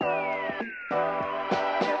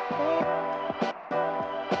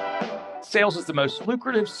sales is the most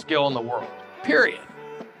lucrative skill in the world, period.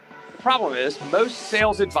 The problem is most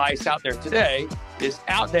sales advice out there today is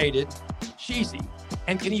outdated, cheesy,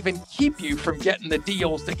 and can even keep you from getting the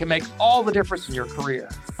deals that can make all the difference in your career.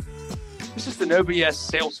 This is the No BS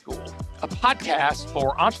Sales School, a podcast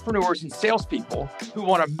for entrepreneurs and salespeople who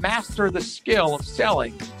want to master the skill of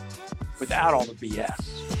selling without all the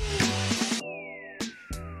BS.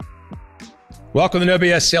 Welcome to the No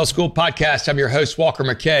BS Sales School podcast. I'm your host, Walker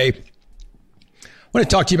McKay. I want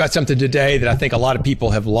to talk to you about something today that I think a lot of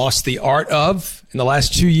people have lost the art of in the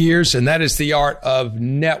last 2 years, and that is the art of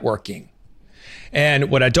networking. And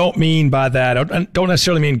what I don't mean by that, I don't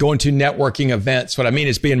necessarily mean going to networking events. What I mean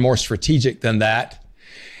is being more strategic than that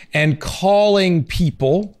and calling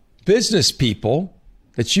people, business people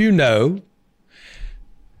that you know,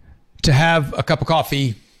 to have a cup of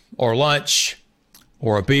coffee or lunch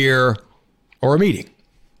or a beer or a meeting.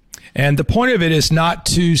 And the point of it is not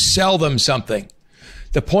to sell them something.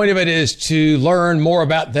 The point of it is to learn more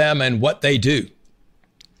about them and what they do.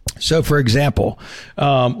 So for example,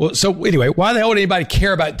 why the hell would anybody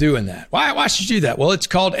care about doing that? Why should you do that? Well, it's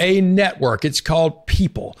called a network. It's called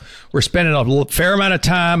people. We're spending a fair amount of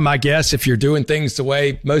time, I guess, if you're doing things the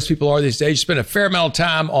way most people are these days, you spend a fair amount of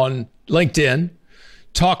time on LinkedIn,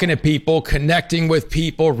 talking to people, connecting with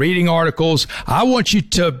people, reading articles. I want you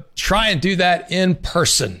to try and do that in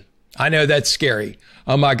person. I know that's scary.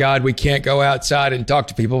 Oh my God, we can't go outside and talk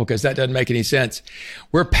to people because that doesn't make any sense.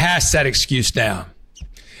 We're past that excuse now.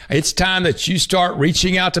 It's time that you start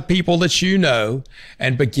reaching out to people that you know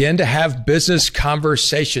and begin to have business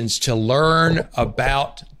conversations to learn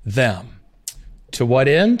about them. To what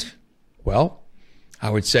end? Well, I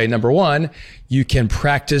would say, number one, you can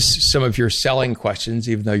practice some of your selling questions,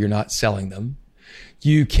 even though you're not selling them.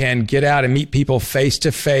 You can get out and meet people face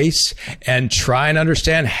to face and try and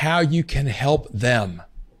understand how you can help them.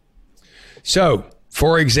 So,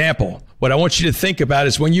 for example, what I want you to think about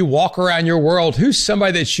is when you walk around your world, who's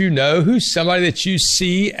somebody that you know, who's somebody that you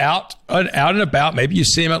see out and about. Maybe you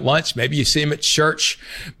see them at lunch, maybe you see them at church,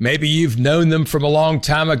 maybe you've known them from a long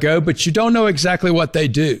time ago, but you don't know exactly what they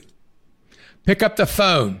do. Pick up the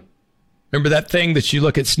phone. Remember that thing that you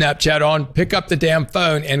look at Snapchat on? Pick up the damn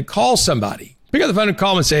phone and call somebody. Pick up the phone and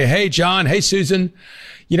call them and say, hey, John, hey, Susan,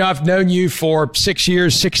 I've known you for 6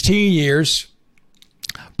 years, 16 years,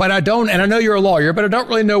 but I know you're a lawyer, but I don't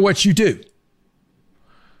really know what you do.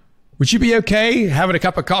 Would you be okay having a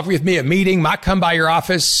cup of coffee with me, a meeting, might come by your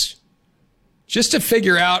office, just to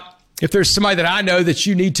figure out if there's somebody that I know that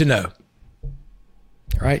you need to know?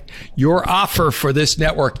 All right. Your offer for this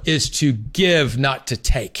network is to give, not to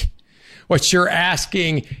take. What you're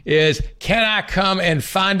asking is, can I come and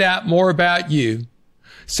find out more about you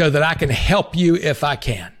so that I can help you if I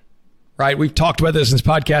can? Right? We've talked about this in this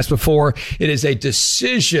podcast before. It is a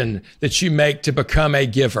decision that you make to become a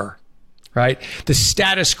giver. Right? The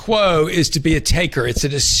status quo is to be a taker. It's a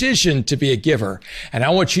decision to be a giver. And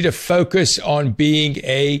I want you to focus on being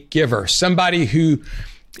a giver. Somebody who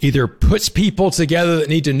either puts people together that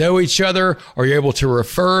need to know each other, or you're able to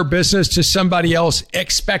refer business to somebody else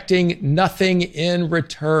expecting nothing in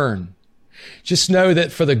return. Just know that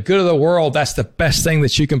for the good of the world, that's the best thing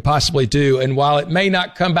that you can possibly do. And while it may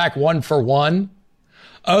not come back one for one,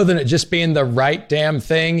 other than it just being the right damn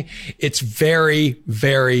thing, it's very,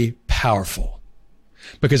 very powerful.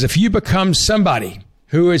 Because if you become somebody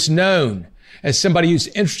who is known as somebody who's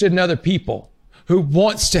interested in other people, who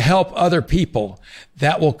wants to help other people,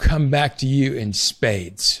 that will come back to you in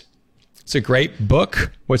spades. It's a great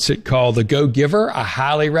book. What's it called? The Go Giver. I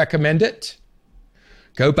highly recommend it.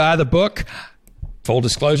 Go buy the book. Full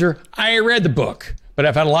disclosure, I read the book, but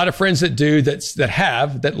I've had a lot of friends that do,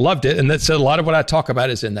 that loved it, and that said a lot of what I talk about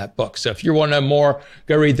is in that book. So if you want to know more,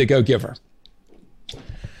 go read The Go Giver.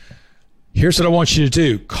 Here's what I want you to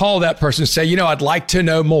do. Call that person and say, I'd like to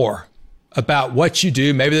know more about what you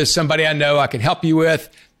do. Maybe there's somebody I know I can help you with.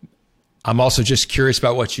 I'm also just curious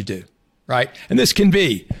about what you do, right? And this can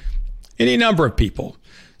be any number of people.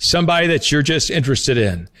 Somebody that you're just interested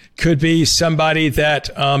in. Could be somebody that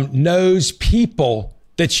knows people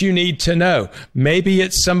that you need to know. Maybe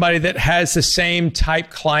it's somebody that has the same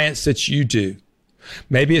type clients that you do.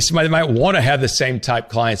 Maybe it's somebody that might want to have the same type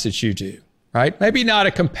clients that you do. Right? Maybe not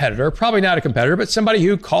a competitor, probably not a competitor, but somebody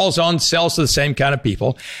who calls on, sells to the same kind of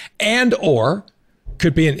people, and or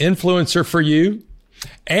could be an influencer for you,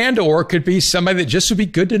 and or could be somebody that just would be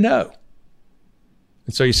good to know.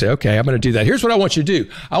 And so you say, okay, I'm going to do that. Here's what I want you to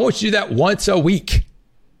do. I want you to do that once a week.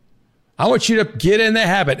 I want you to get in the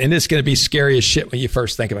habit, and it's going to be scary as shit when you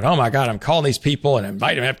first think of it. Oh my God, I'm calling these people and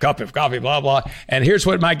inviting them to have a cup of coffee, blah, blah. And here's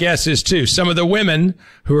what my guess is too. Some of the women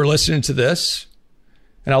who are listening to this,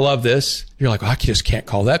 And I love this. You're like, well, I just can't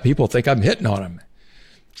call that. People think I'm hitting on them.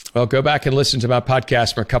 Well, go back and listen to my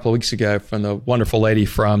podcast from a couple of weeks ago from the wonderful lady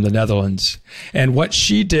from the Netherlands. And what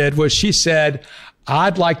she did was she said,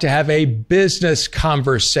 I'd like to have a business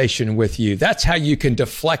conversation with you. That's how you can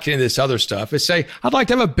deflect into this other stuff, is say, I'd like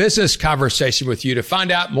to have a business conversation with you to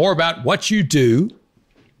find out more about what you do.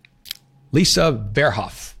 Lisa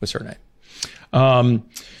Verhoff was her name.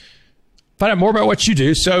 Find out more about what you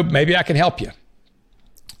do, so maybe I can help you.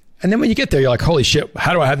 And then when you get there, you're like, holy shit,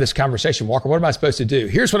 how do I have this conversation, Walker? What am I supposed to do?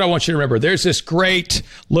 Here's what I want you to remember. There's this great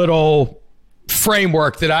little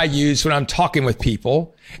framework that I use when I'm talking with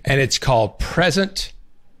people, and it's called present,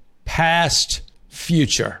 past,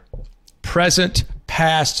 future. Present,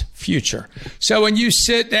 past, future. So when you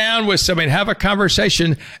sit down with somebody and have a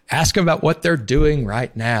conversation, ask them about what they're doing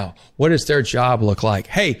right now. What does their job look like?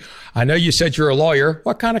 Hey, I know you said you're a lawyer.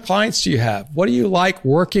 What kind of clients do you have? What do you like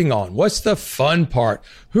working on? What's the fun part?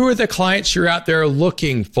 Who are the clients you're out there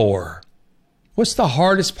looking for? What's the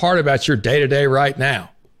hardest part about your day-to-day right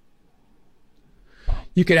now?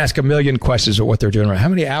 You can ask a million questions of what they're doing right. How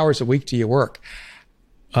many hours a week do you work?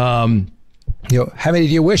 How many do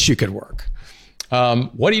you wish you could work?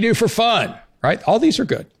 What do you do for fun? Right? All these are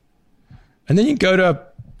good. And then you go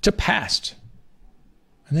to past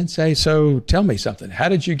and then say, so tell me something. How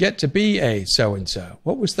did you get to be a so-and-so?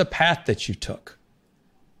 What was the path that you took?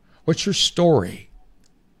 What's your story?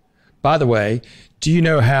 By the way, do you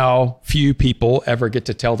know how few people ever get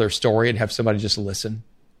to tell their story and have somebody just listen?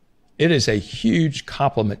 It is a huge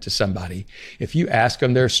compliment to somebody if you ask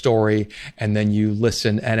them their story and then you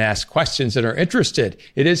listen and ask questions that are interested.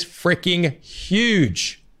 It is freaking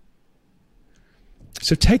huge.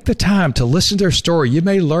 So take the time to listen to their story. You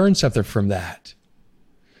may learn something from that.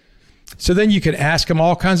 So then you can ask them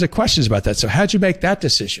all kinds of questions about that. So how'd you make that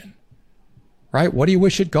decision? Right? What do you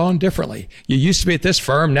wish had gone differently? You used to be at this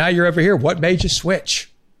firm. Now you're over here. What made you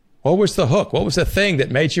switch? What was the hook? What was the thing that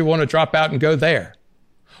made you want to drop out and go there?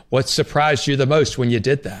 What surprised you the most when you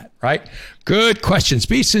did that, right? Good questions.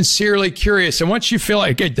 Be sincerely curious. And once you feel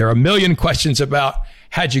like, okay, there are a million questions about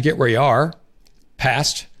how'd you get where you are,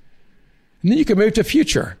 past, and then you can move to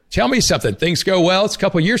future. Tell me something. Things go well. It's a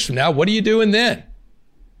couple of years from now. What are you doing then?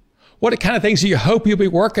 What kind of things do you hope you'll be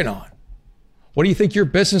working on? What do you think your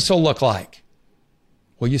business will look like?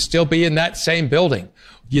 Will you still be in that same building?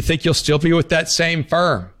 Do you think you'll still be with that same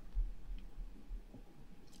firm?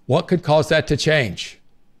 What could cause that to change?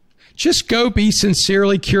 Just go be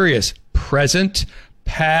sincerely curious. Present,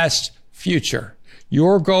 past, future.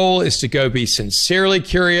 Your goal is to go be sincerely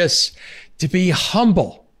curious, to be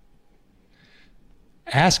humble.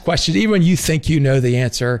 Ask questions. Even when you think you know the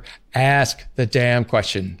answer, ask the damn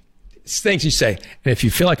question. It's things you say. And if you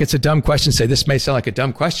feel like it's a dumb question, say, this may sound like a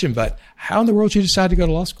dumb question, but how in the world did you decide to go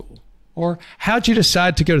to law school? Or how'd you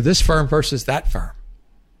decide to go to this firm versus that firm?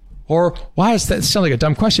 Or why is that, it sounds like a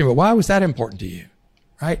dumb question, but why was that important to you?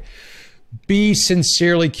 Right? Be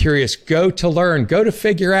sincerely curious. Go to learn. Go to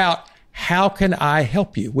figure out, how can I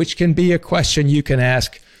help you? Which can be a question you can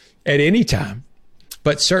ask at any time,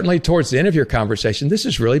 but certainly towards the end of your conversation. This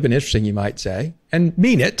has really been interesting, you might say, and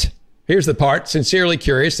mean it. Here's the part, sincerely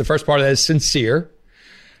curious. The first part of that is sincere.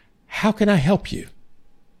 How can I help you?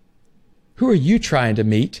 Who are you trying to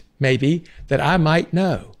meet, maybe, that I might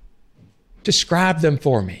know? Describe them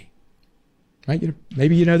for me. Right?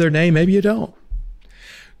 Maybe you know their name, maybe you don't.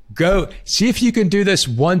 Go see if you can do this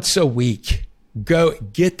once a week. Go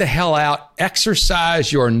get the hell out,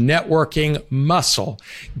 exercise your networking muscle.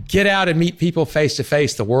 Get out and meet people face to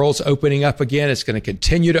face. The world's opening up again. It's going to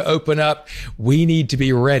continue to open up. We need to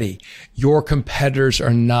be ready. Your competitors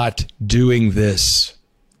are not doing this.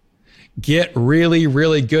 Get really,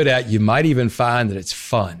 really good at it. You might even find that it's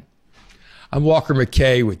fun. I'm Walker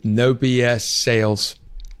McKay with No BS Sales.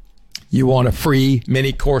 You want a free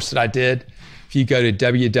mini course that I did? If you go to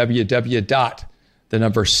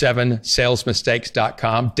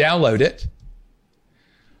www.7salesmistakes.com, download it.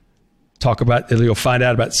 You'll find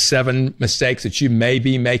out about 7 mistakes that you may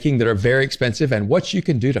be making that are very expensive and what you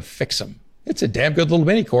can do to fix them. It's a damn good little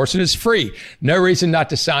mini course and it's free. No reason not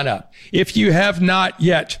to sign up. If you have not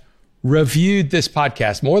yet reviewed this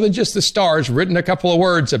podcast, more than just the stars, written a couple of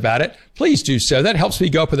words about it, please do so. That helps me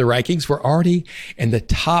go up in the rankings. We're already in the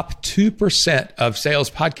top 2% of sales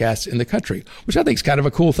podcasts in the country, which I think is kind of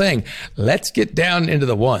a cool thing. Let's get down into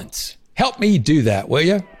the ones. Help me do that, will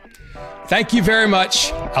you? Thank you very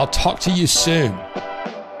much. I'll talk to you soon.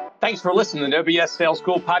 Thanks for listening to the No BS Sales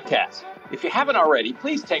School podcast. If you haven't already,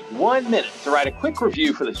 please take 1 minute to write a quick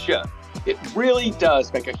review for the show. It really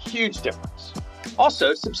does make a huge difference.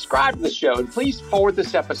 Also, subscribe to the show and please forward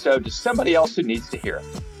this episode to somebody else who needs to hear it.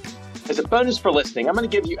 As a bonus for listening, I'm going to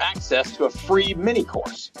give you access to a free mini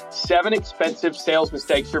course, 7 expensive sales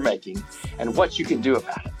mistakes you're making and what you can do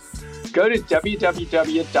about it. Go to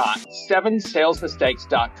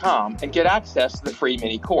www.7salesmistakes.com and get access to the free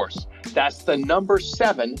mini course. That's the number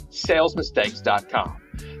 7salesmistakes.com.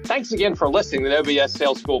 Thanks again for listening to the OBS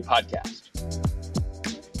Sales School podcast.